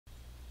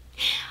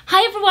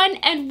Hi everyone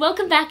and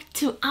welcome back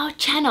to our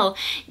channel.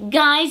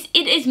 Guys,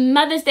 it is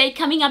Mother's Day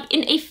coming up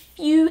in a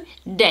few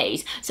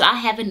days. So I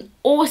have an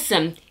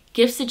awesome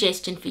gift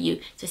suggestion for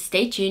you. So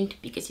stay tuned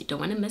because you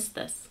don't want to miss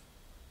this.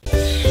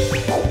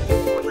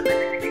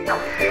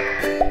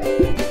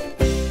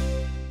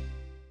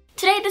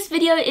 Today this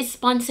video is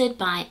sponsored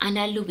by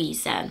Ana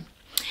Luisa.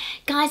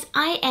 Guys,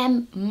 I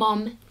am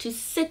mom to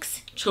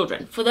 6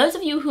 children. For those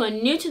of you who are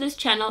new to this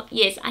channel,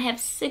 yes, I have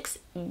 6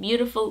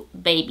 beautiful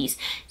babies.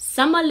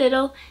 Some are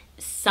little,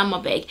 some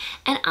are big.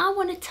 And I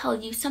want to tell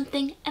you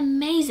something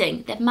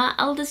amazing that my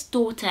eldest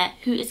daughter,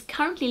 who is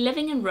currently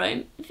living in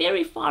Rome,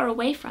 very far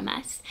away from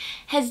us,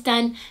 has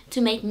done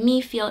to make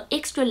me feel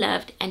extra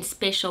loved and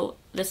special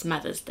this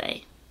Mother's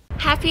Day.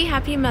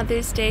 Happy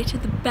Mother's Day to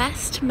the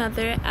best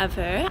mother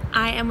ever.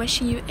 I am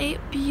wishing you a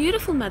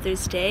beautiful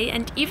Mother's Day,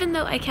 and even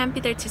though I can't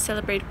be there to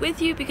celebrate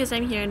with you because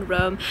I'm here in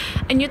Rome,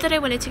 I knew that I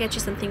wanted to get you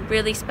something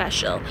really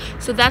special.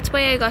 So that's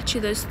why I got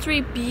you those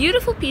 3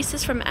 beautiful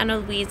pieces from Ana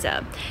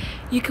Luisa.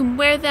 You can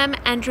wear them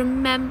and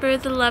remember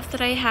the love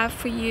that I have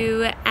for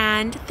you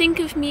and think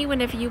of me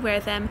whenever you wear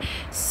them.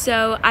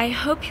 So I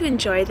hope you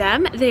enjoy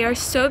them. They are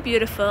so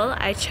beautiful.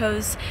 I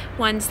chose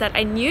ones that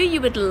I knew you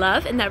would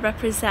love and that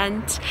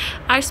represent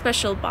our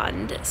special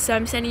bond. So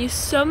I'm sending you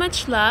so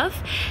much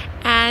love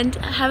and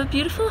have a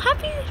beautiful,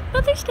 happy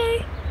Mother's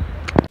Day.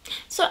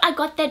 So I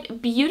got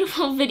that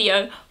beautiful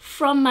video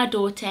from my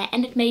daughter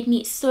and it made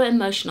me so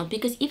emotional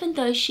because even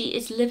though she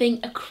is living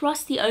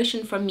across the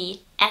ocean from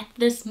me at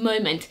this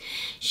moment,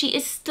 she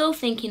is still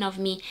thinking of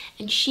me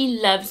and she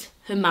loves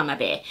her mama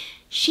bear.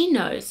 She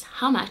knows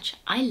how much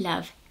I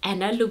love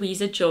Ana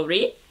Luisa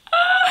Jewellery.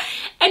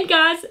 And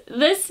guys,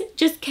 this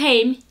just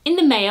came in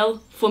the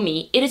mail for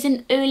me. It is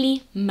an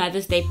early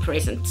Mother's Day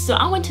present. So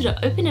I wanted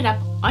to open it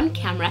up on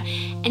camera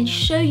and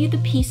show you the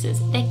pieces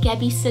that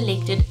Gabby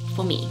selected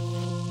for me.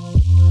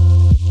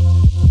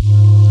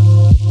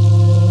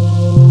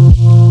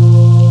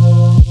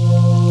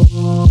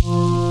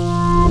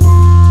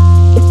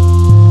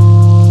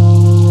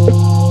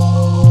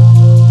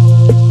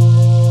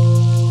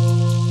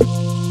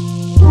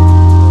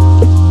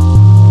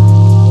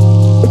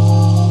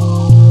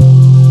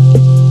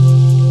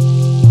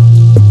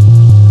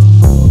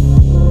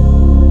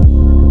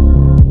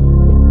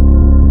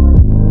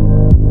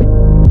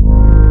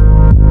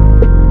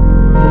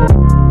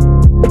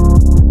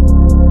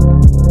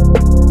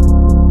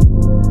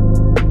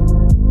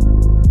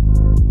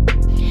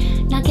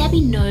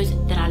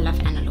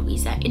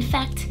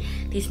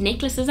 These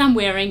necklaces I'm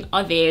wearing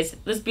are theirs.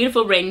 This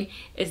beautiful ring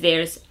is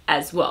theirs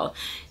as well.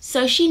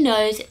 So she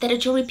knows that a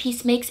jewelry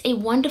piece makes a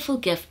wonderful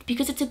gift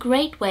because it's a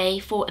great way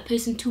for a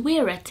person to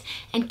wear it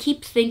and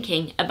keep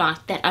thinking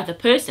about that other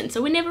person.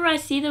 So whenever I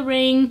see the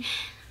ring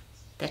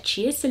that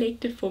she has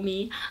selected for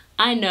me,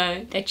 I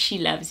know that she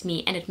loves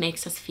me and it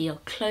makes us feel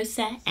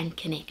closer and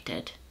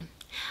connected.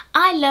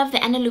 I love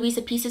the Ana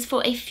Luisa pieces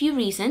for a few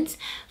reasons.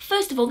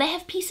 First of all, they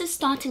have pieces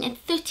starting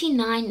at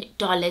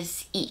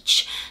 $39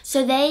 each.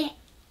 So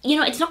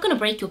it's not going to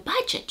break your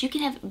budget. You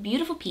can have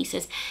beautiful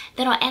pieces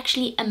that are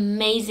actually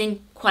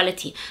amazing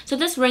quality. So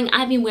this ring,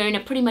 I've been wearing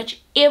it pretty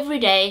much every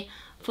day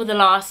for the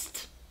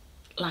last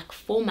like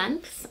 4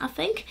 months, I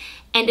think.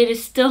 And it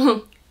is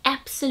still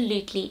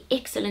absolutely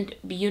excellent,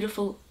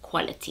 beautiful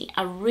quality.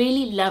 I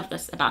really love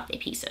this about their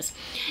pieces.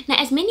 Now,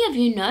 as many of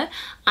you know,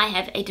 I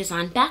have a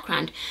design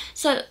background.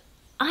 So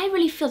I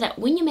really feel that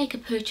when you make a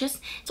purchase,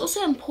 it's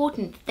also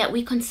important that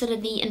we consider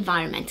the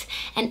environment.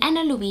 And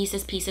Ana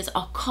Luisa's pieces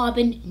are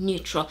carbon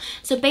neutral.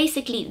 So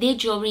basically, their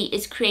jewelry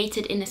is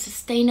created in a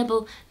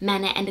sustainable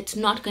manner and it's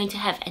not going to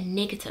have a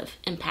negative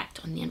impact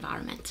on the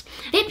environment.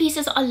 Their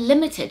pieces are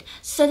limited,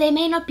 so they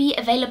may not be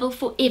available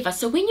forever.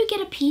 So when you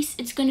get a piece,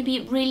 it's going to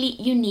be really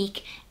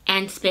unique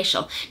and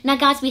special. Now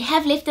guys, we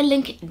have left a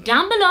link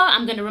down below.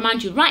 I'm going to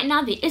remind you right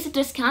now there is a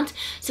discount,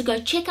 so go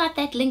check out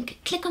that link,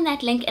 click on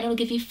that link and it'll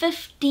give you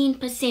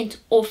 15%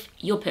 off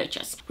your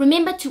purchase.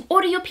 Remember to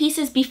order your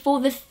pieces before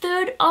the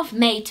 3rd of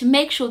May to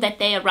make sure that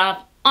they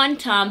arrive on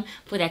time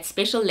for that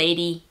special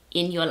lady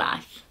in your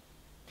life.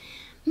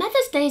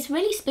 Mother's Day is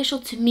really special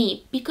to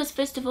me because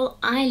first of all,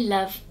 I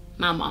love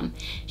my mom.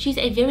 She's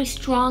a very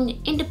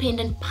strong,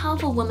 independent,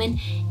 powerful woman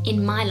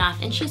in my life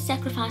and she's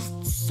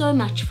sacrificed so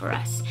much for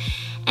us.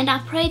 And I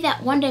pray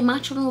that one day my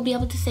children will be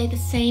able to say the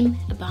same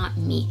about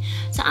me.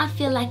 So I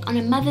feel like on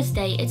a Mother's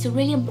Day, it's a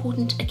really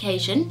important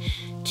occasion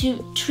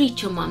to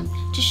treat your mom,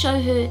 to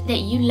show her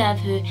that you love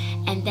her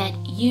and that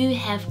you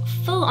have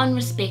full-on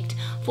respect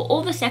for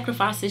all the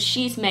sacrifices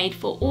she's made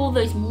for all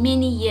those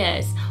many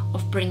years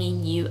of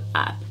bringing you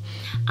up.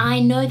 I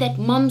know that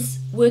moms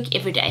work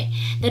every day.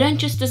 They don't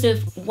just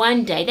deserve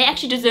one day, they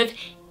actually deserve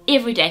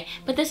every day,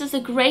 but this is a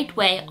great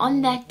way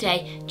on that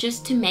day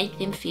just to make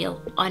them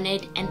feel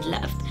honored and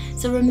loved.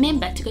 So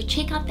remember to go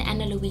check out the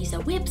Ana Luisa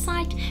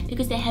website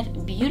because they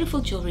have beautiful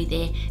jewelry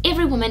there.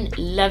 Every woman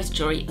loves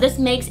jewelry. This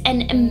makes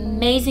an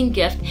amazing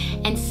gift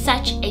and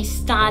such a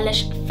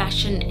stylish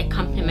fashion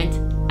accompaniment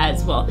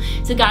as well.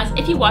 So guys,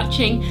 if you're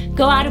watching,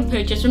 go out and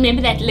purchase.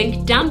 Remember that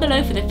link down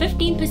below for the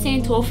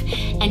 15% off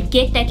and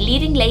get that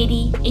leading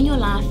lady in your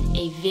life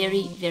a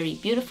very, very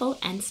beautiful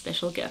and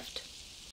special gift.